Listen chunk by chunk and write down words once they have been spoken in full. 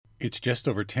It's just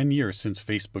over 10 years since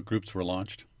Facebook groups were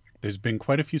launched. There's been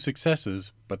quite a few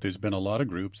successes, but there's been a lot of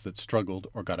groups that struggled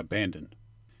or got abandoned.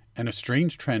 And a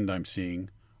strange trend I'm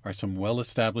seeing are some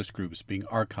well-established groups being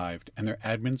archived and their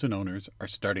admins and owners are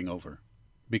starting over.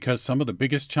 Because some of the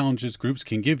biggest challenges groups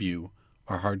can give you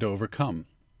are hard to overcome,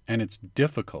 and it's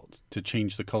difficult to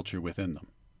change the culture within them.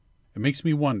 It makes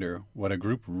me wonder what a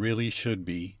group really should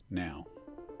be now.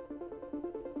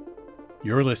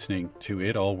 You're listening to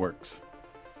It All Works.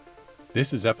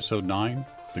 This is episode 9,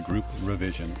 the group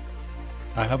revision.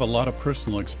 I have a lot of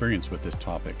personal experience with this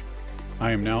topic.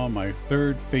 I am now in my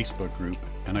 3rd Facebook group,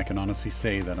 and I can honestly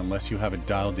say that unless you have it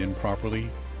dialed in properly,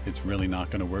 it's really not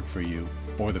going to work for you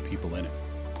or the people in it.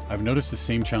 I've noticed the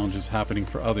same challenges happening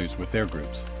for others with their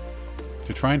groups.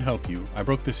 To try and help you, I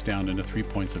broke this down into 3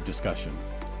 points of discussion: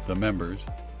 the members,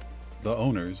 the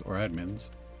owners or admins,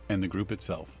 and the group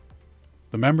itself.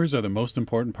 The members are the most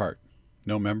important part.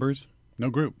 No members, no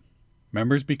group.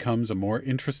 Members becomes a more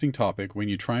interesting topic when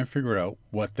you try and figure out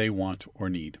what they want or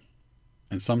need.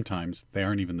 And sometimes they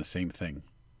aren't even the same thing.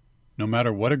 No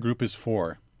matter what a group is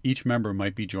for, each member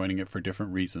might be joining it for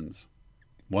different reasons.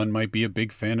 One might be a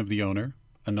big fan of the owner,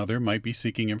 another might be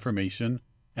seeking information,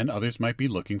 and others might be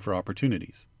looking for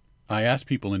opportunities. I asked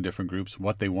people in different groups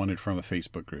what they wanted from a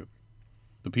Facebook group.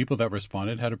 The people that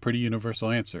responded had a pretty universal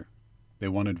answer. They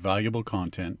wanted valuable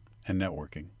content and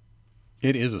networking.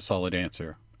 It is a solid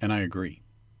answer, and I agree.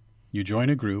 You join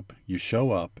a group, you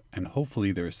show up, and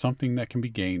hopefully there is something that can be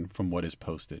gained from what is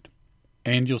posted.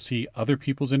 And you'll see other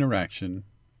people's interaction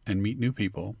and meet new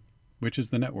people, which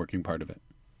is the networking part of it.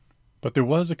 But there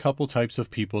was a couple types of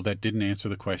people that didn't answer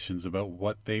the questions about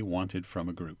what they wanted from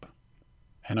a group.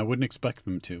 And I wouldn't expect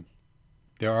them to.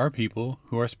 There are people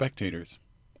who are spectators,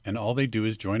 and all they do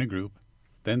is join a group,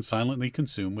 then silently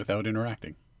consume without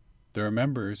interacting. There are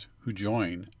members who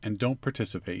join and don't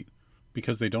participate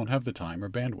because they don't have the time or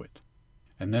bandwidth.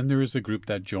 And then there is a group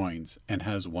that joins and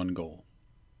has one goal: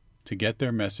 to get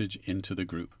their message into the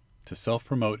group, to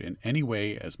self-promote in any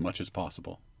way as much as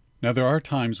possible. Now, there are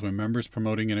times when members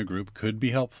promoting in a group could be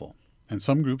helpful, and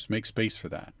some groups make space for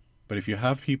that. But if you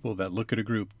have people that look at a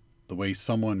group the way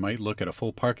someone might look at a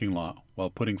full parking lot while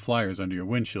putting flyers under your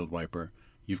windshield wiper,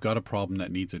 you've got a problem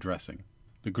that needs addressing.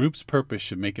 The group's purpose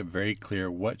should make it very clear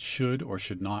what should or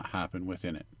should not happen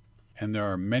within it. And there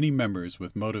are many members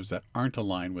with motives that aren't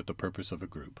aligned with the purpose of a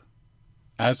group.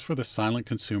 As for the silent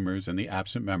consumers and the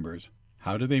absent members,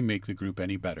 how do they make the group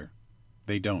any better?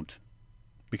 They don't,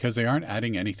 because they aren't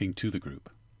adding anything to the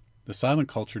group. The silent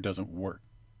culture doesn't work.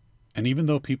 And even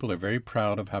though people are very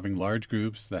proud of having large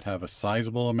groups that have a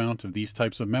sizable amount of these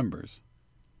types of members,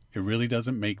 it really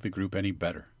doesn't make the group any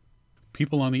better.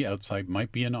 People on the outside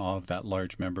might be in awe of that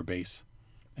large member base,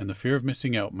 and the fear of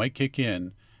missing out might kick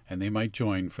in, and they might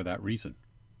join for that reason.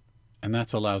 And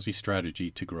that's a lousy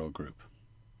strategy to grow a group.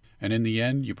 And in the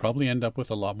end, you probably end up with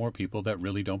a lot more people that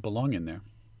really don't belong in there.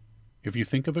 If you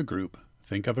think of a group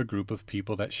of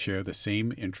people that share the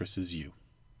same interests as you.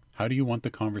 How do you want the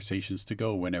conversations to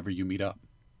go whenever you meet up?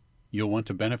 You'll want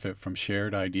to benefit from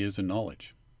shared ideas and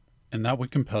knowledge, and that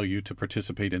would compel you to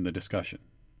participate in the discussion.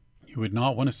 You would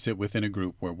not want to sit within a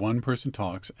group where one person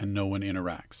talks and no one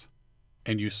interacts.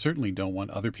 And you certainly don't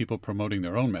want other people promoting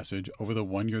their own message over the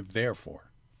one you're there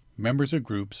for. Members of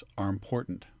groups are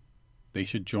important. They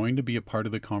should join to be a part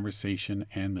of the conversation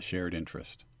and the shared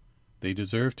interest. They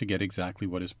deserve to get exactly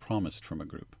what is promised from a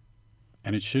group.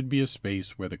 And it should be a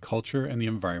space where the culture and the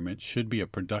environment should be a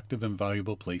productive and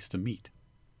valuable place to meet.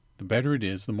 The better it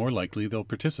is, the more likely they'll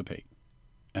participate.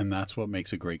 And that's what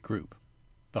makes a great group.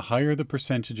 The higher the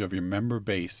percentage of your member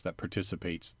base that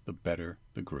participates, the better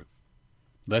the group.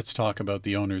 Let's talk about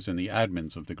the owners and the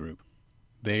admins of the group.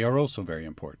 They are also very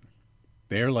important.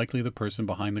 They are likely the person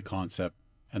behind the concept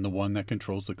and the one that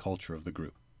controls the culture of the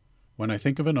group. When I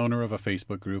think of an owner of a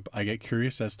Facebook group, I get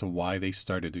curious as to why they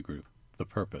started the group, the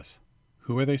purpose.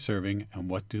 Who are they serving and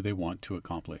what do they want to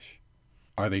accomplish?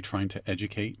 Are they trying to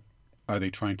educate? Are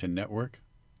they trying to network?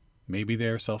 Maybe they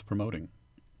are self-promoting.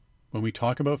 When we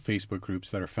talk about Facebook groups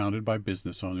that are founded by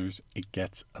business owners, it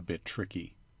gets a bit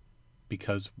tricky.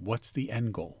 Because what's the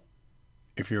end goal?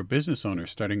 If you're a business owner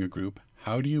starting a group,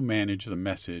 how do you manage the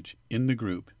message in the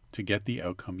group to get the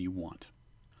outcome you want?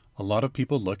 A lot of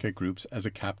people look at groups as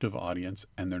a captive audience,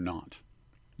 and they're not.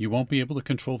 You won't be able to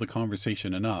control the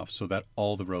conversation enough so that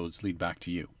all the roads lead back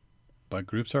to you. But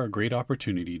groups are a great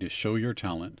opportunity to show your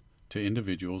talent to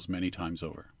individuals many times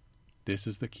over. This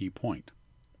is the key point.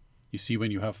 You see,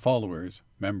 when you have followers,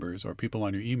 members, or people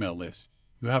on your email list,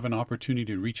 you have an opportunity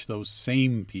to reach those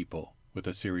same people with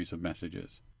a series of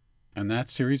messages. And that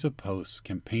series of posts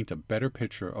can paint a better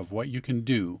picture of what you can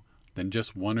do than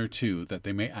just one or two that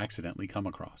they may accidentally come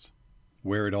across.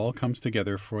 Where it all comes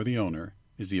together for the owner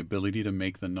is the ability to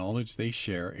make the knowledge they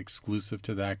share exclusive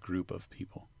to that group of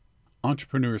people.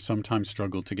 Entrepreneurs sometimes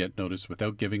struggle to get noticed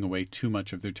without giving away too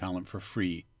much of their talent for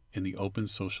free in the open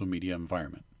social media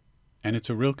environment. And it's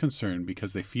a real concern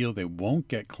because they feel they won't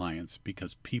get clients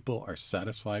because people are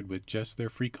satisfied with just their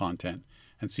free content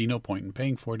and see no point in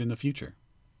paying for it in the future.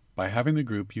 By having the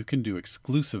group, you can do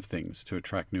exclusive things to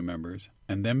attract new members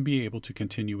and then be able to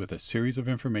continue with a series of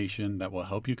information that will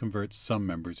help you convert some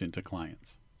members into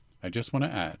clients. I just want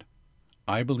to add,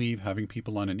 I believe having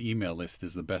people on an email list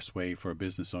is the best way for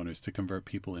business owners to convert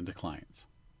people into clients.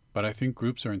 But I think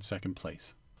groups are in second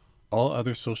place. All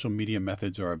other social media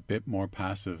methods are a bit more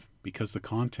passive because the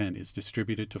content is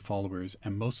distributed to followers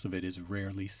and most of it is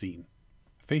rarely seen.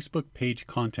 Facebook page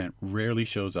content rarely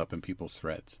shows up in people's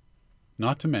threads.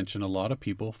 Not to mention, a lot of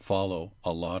people follow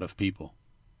a lot of people.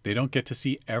 They don't get to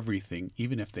see everything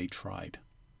even if they tried.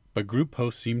 But group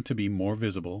posts seem to be more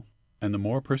visible, and the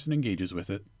more a person engages with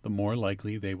it, the more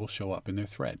likely they will show up in their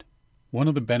thread. One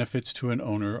of the benefits to an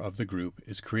owner of the group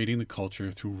is creating the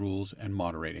culture through rules and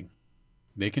moderating.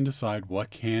 They can decide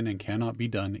what can and cannot be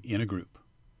done in a group,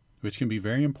 which can be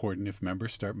very important if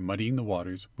members start muddying the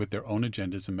waters with their own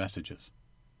agendas and messages.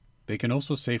 They can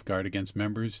also safeguard against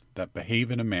members that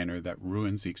behave in a manner that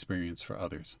ruins the experience for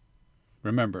others.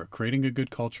 Remember, creating a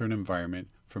good culture and environment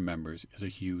for members is a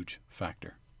huge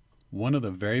factor. One of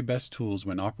the very best tools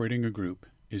when operating a group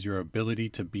is your ability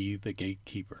to be the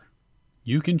gatekeeper.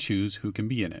 You can choose who can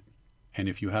be in it, and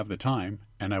if you have the time,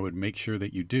 and I would make sure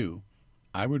that you do,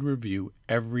 I would review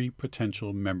every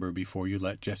potential member before you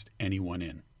let just anyone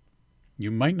in. You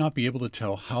might not be able to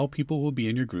tell how people will be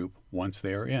in your group once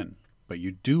they are in, but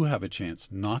you do have a chance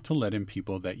not to let in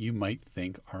people that you might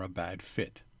think are a bad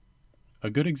fit. A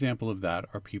good example of that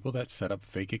are people that set up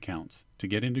fake accounts to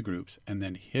get into groups and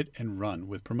then hit and run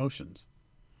with promotions.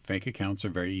 Fake accounts are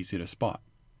very easy to spot.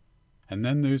 And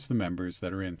then there's the members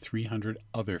that are in 300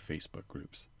 other Facebook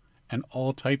groups, and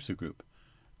all types of group,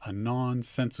 a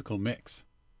nonsensical mix.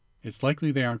 It's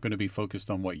likely they aren't going to be focused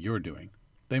on what you're doing.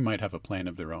 They might have a plan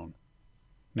of their own.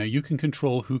 Now you can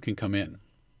control who can come in,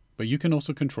 but you can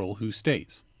also control who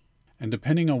stays. And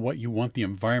depending on what you want the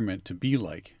environment to be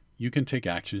like, you can take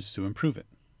actions to improve it.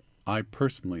 I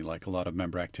personally like a lot of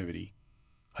member activity.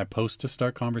 I post to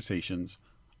start conversations,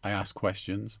 I ask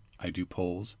questions, I do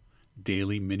polls,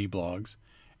 daily mini blogs,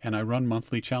 and I run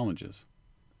monthly challenges.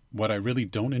 What I really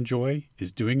don't enjoy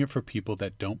is doing it for people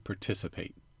that don't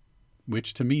participate,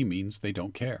 which to me means they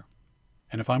don't care.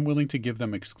 And if I'm willing to give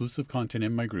them exclusive content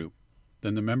in my group,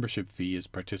 then the membership fee is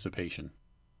participation.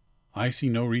 I see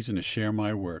no reason to share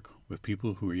my work with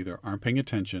people who either aren't paying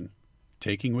attention,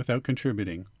 taking without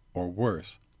contributing, or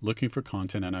worse, looking for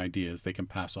content and ideas they can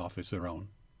pass off as their own.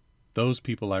 Those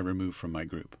people I remove from my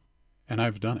group. And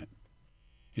I've done it.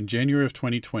 In January of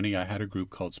 2020, I had a group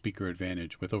called Speaker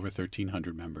Advantage with over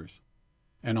 1,300 members.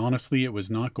 And honestly, it was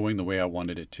not going the way I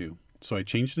wanted it to, so I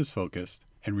changed its focus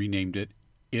and renamed it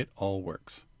It All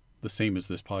Works, the same as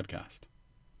this podcast.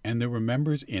 And there were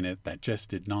members in it that just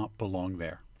did not belong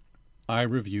there. I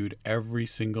reviewed every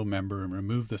single member and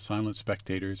removed the silent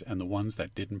spectators and the ones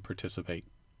that didn't participate.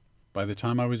 By the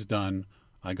time I was done,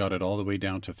 I got it all the way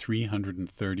down to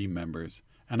 330 members,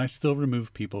 and I still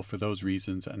remove people for those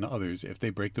reasons and others if they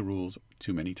break the rules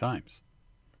too many times.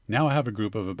 Now I have a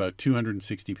group of about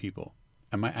 260 people,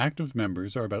 and my active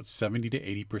members are about 70 to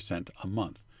 80% a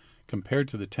month, compared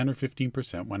to the 10 or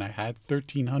 15% when I had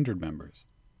 1,300 members.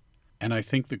 And I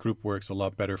think the group works a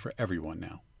lot better for everyone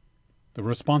now. The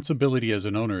responsibility as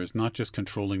an owner is not just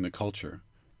controlling the culture.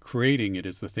 Creating it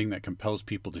is the thing that compels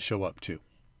people to show up to.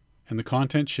 And the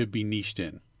content should be niched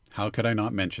in. How could I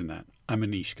not mention that? I'm a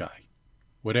niche guy.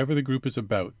 Whatever the group is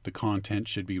about, the content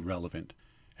should be relevant.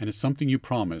 And it's something you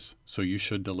promise, so you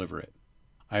should deliver it.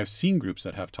 I have seen groups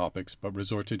that have topics but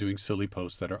resort to doing silly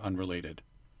posts that are unrelated.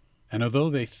 And although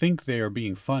they think they are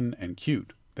being fun and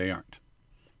cute, they aren't.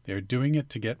 They are doing it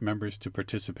to get members to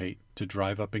participate, to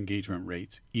drive up engagement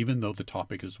rates, even though the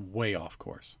topic is way off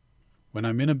course. When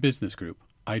I'm in a business group,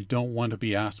 I don't want to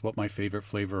be asked what my favorite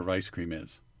flavor of ice cream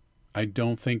is. I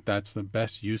don't think that's the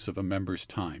best use of a member's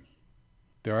time.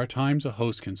 There are times a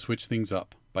host can switch things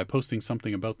up by posting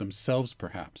something about themselves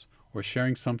perhaps, or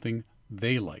sharing something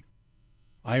they like.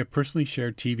 I have personally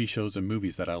shared TV shows and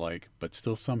movies that I like, but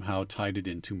still somehow tied it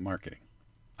into marketing.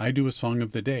 I do a song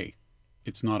of the day.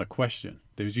 It's not a question.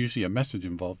 There's usually a message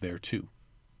involved there too.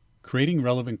 Creating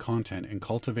relevant content and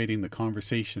cultivating the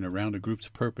conversation around a group's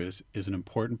purpose is an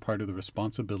important part of the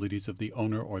responsibilities of the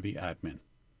owner or the admin.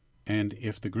 And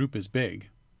if the group is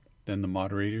big, then the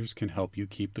moderators can help you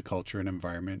keep the culture and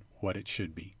environment what it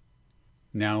should be.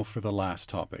 Now for the last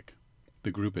topic,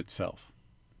 the group itself.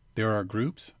 There are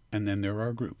groups, and then there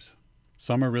are groups.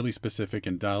 Some are really specific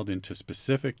and dialed into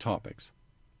specific topics.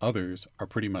 Others are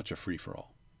pretty much a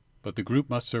free-for-all. But the group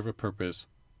must serve a purpose,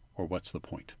 or what's the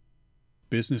point?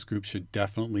 Business groups should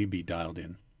definitely be dialed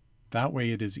in. That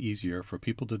way it is easier for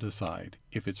people to decide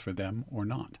if it's for them or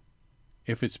not.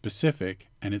 If it's specific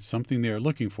and it's something they are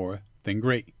looking for, then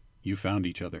great, you found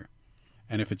each other.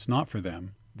 And if it's not for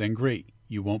them, then great,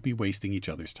 you won't be wasting each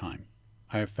other's time.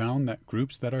 I have found that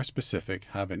groups that are specific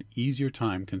have an easier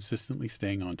time consistently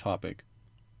staying on topic,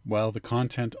 while the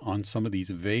content on some of these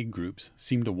vague groups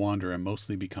seem to wander and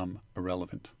mostly become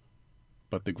irrelevant.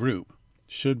 But the group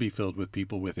should be filled with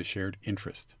people with a shared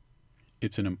interest.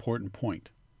 It's an important point.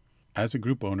 As a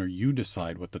group owner, you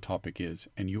decide what the topic is,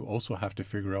 and you also have to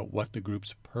figure out what the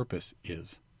group's purpose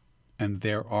is. And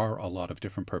there are a lot of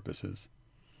different purposes.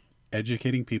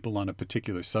 Educating people on a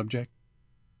particular subject,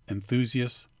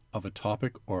 enthusiasts of a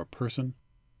topic or a person,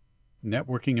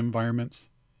 networking environments.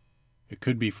 It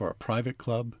could be for a private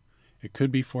club. It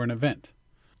could be for an event.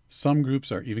 Some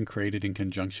groups are even created in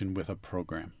conjunction with a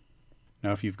program.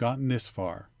 Now, if you've gotten this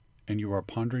far and you are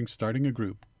pondering starting a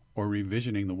group or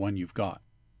revisioning the one you've got,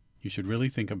 you should really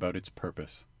think about its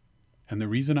purpose. And the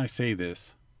reason I say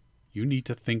this, you need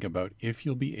to think about if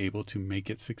you'll be able to make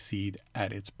it succeed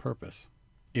at its purpose.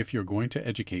 If you're going to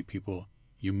educate people,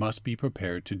 you must be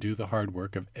prepared to do the hard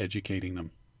work of educating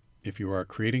them. If you are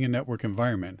creating a network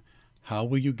environment, how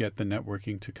will you get the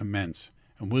networking to commence?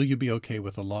 And will you be okay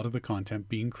with a lot of the content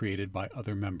being created by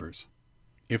other members?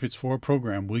 If it's for a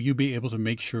program, will you be able to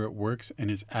make sure it works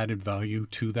and is added value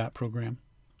to that program?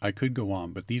 I could go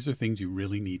on, but these are things you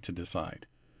really need to decide.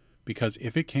 Because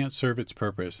if it can't serve its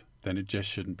purpose, then it just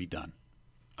shouldn't be done.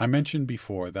 I mentioned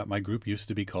before that my group used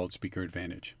to be called Speaker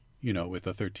Advantage, with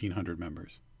the 1,300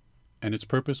 members. And its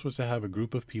purpose was to have a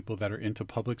group of people that are into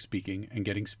public speaking and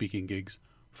getting speaking gigs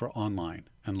for online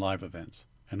and live events,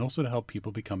 and also to help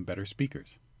people become better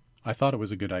speakers. I thought it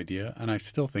was a good idea, and I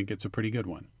still think it's a pretty good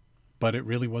one. But it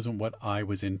really wasn't what I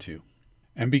was into.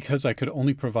 And because I could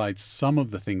only provide some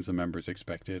of the things the members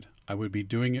expected, I would be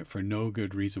doing it for no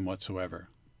good reason whatsoever.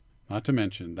 Not to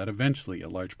mention that eventually a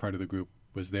large part of the group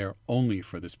was there only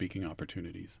for the speaking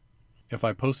opportunities. If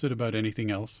I posted about anything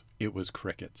else, it was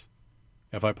crickets.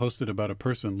 If I posted about a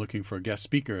person looking for a guest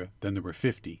speaker, then there were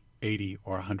 50, 80,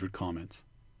 or 100 comments.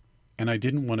 And I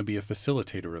didn't want to be a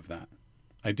facilitator of that.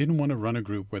 I didn't want to run a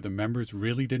group where the members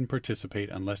really didn't participate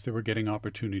unless they were getting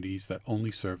opportunities that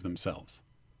only served themselves.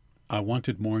 I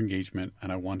wanted more engagement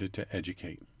and I wanted to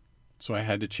educate. So I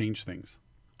had to change things.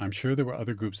 I'm sure there were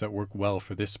other groups that work well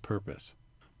for this purpose,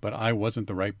 but I wasn't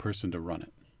the right person to run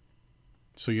it.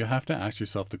 So you have to ask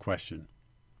yourself the question,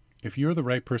 if you're the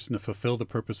right person to fulfill the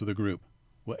purpose of the group,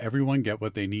 will everyone get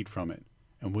what they need from it?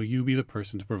 And will you be the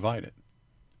person to provide it?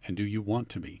 And do you want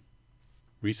to be?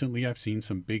 Recently, I've seen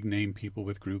some big name people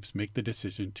with groups make the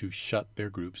decision to shut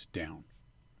their groups down.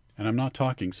 And I'm not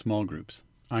talking small groups,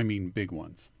 I mean big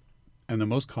ones. And the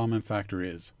most common factor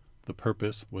is the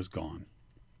purpose was gone.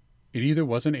 It either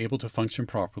wasn't able to function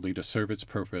properly to serve its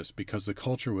purpose because the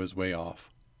culture was way off,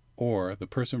 or the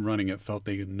person running it felt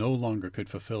they no longer could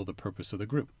fulfill the purpose of the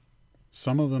group.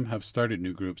 Some of them have started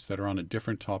new groups that are on a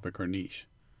different topic or niche,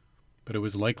 but it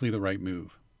was likely the right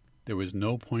move. There was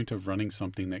no point of running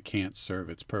something that can't serve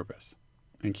its purpose.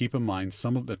 And keep in mind,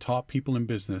 some of the top people in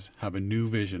business have a new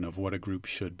vision of what a group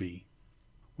should be.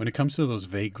 When it comes to those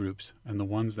vague groups and the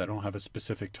ones that don't have a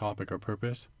specific topic or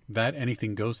purpose, that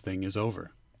anything goes thing is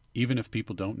over, even if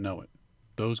people don't know it.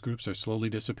 Those groups are slowly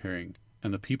disappearing,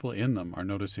 and the people in them are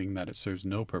noticing that it serves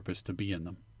no purpose to be in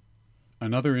them.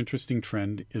 Another interesting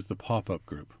trend is the pop-up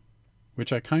group,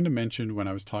 which I kind of mentioned when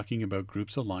I was talking about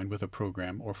groups aligned with a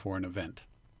program or for an event.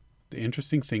 The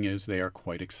interesting thing is they are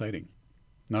quite exciting.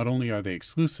 Not only are they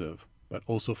exclusive, but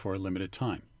also for a limited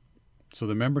time. So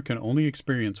the member can only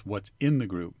experience what's in the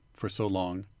group for so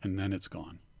long, and then it's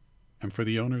gone. And for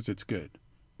the owners, it's good,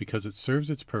 because it serves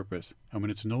its purpose, and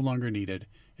when it's no longer needed,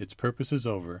 its purpose is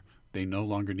over, they no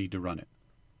longer need to run it.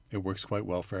 It works quite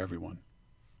well for everyone.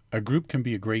 A group can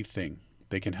be a great thing.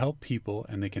 They can help people,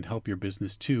 and they can help your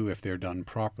business too if they're done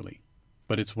properly.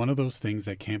 But it's one of those things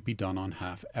that can't be done on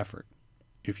half effort.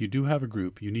 If you do have a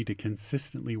group, you need to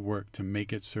consistently work to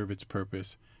make it serve its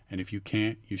purpose, and if you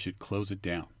can't, you should close it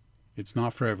down. It's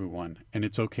not for everyone, and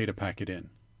it's okay to pack it in.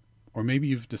 Or maybe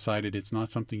you've decided it's not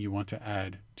something you want to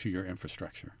add to your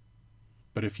infrastructure.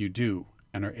 But if you do,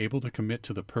 and are able to commit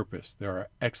to the purpose, there are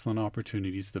excellent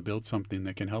opportunities to build something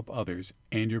that can help others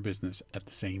and your business at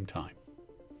the same time.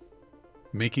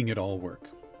 Making it all work.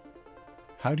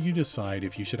 How do you decide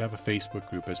if you should have a Facebook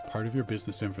group as part of your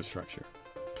business infrastructure?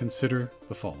 Consider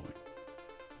the following.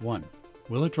 1.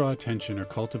 Will it draw attention or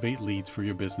cultivate leads for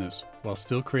your business while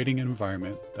still creating an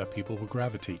environment that people will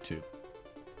gravitate to?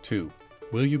 2.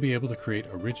 Will you be able to create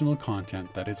original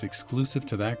content that is exclusive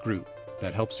to that group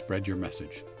that helps spread your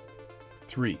message?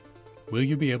 3. Will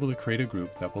you be able to create a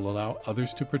group that will allow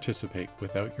others to participate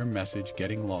without your message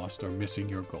getting lost or missing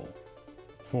your goal?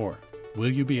 4. Will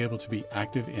you be able to be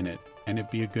active in it and it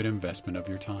be a good investment of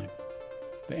your time?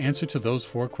 The answer to those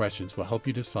 4 questions will help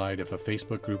you decide if a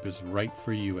Facebook group is right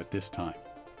for you at this time.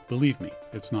 Believe me,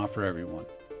 it's not for everyone.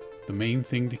 The main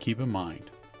thing to keep in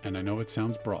mind, and I know it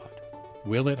sounds broad,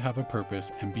 will it have a purpose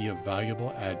and be a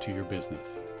valuable add to your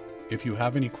business? If you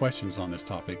have any questions on this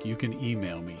topic, you can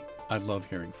email me. I love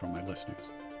hearing from my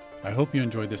listeners. I hope you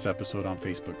enjoyed this episode on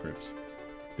Facebook groups.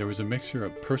 There was a mixture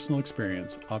of personal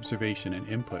experience, observation, and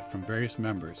input from various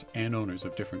members and owners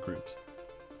of different groups.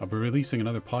 I'll be releasing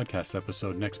another podcast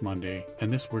episode next Monday,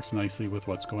 and this works nicely with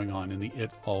what's going on in the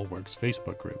It All Works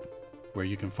Facebook group, where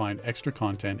you can find extra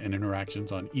content and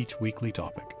interactions on each weekly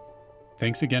topic.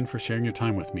 Thanks again for sharing your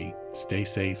time with me. Stay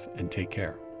safe and take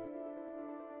care.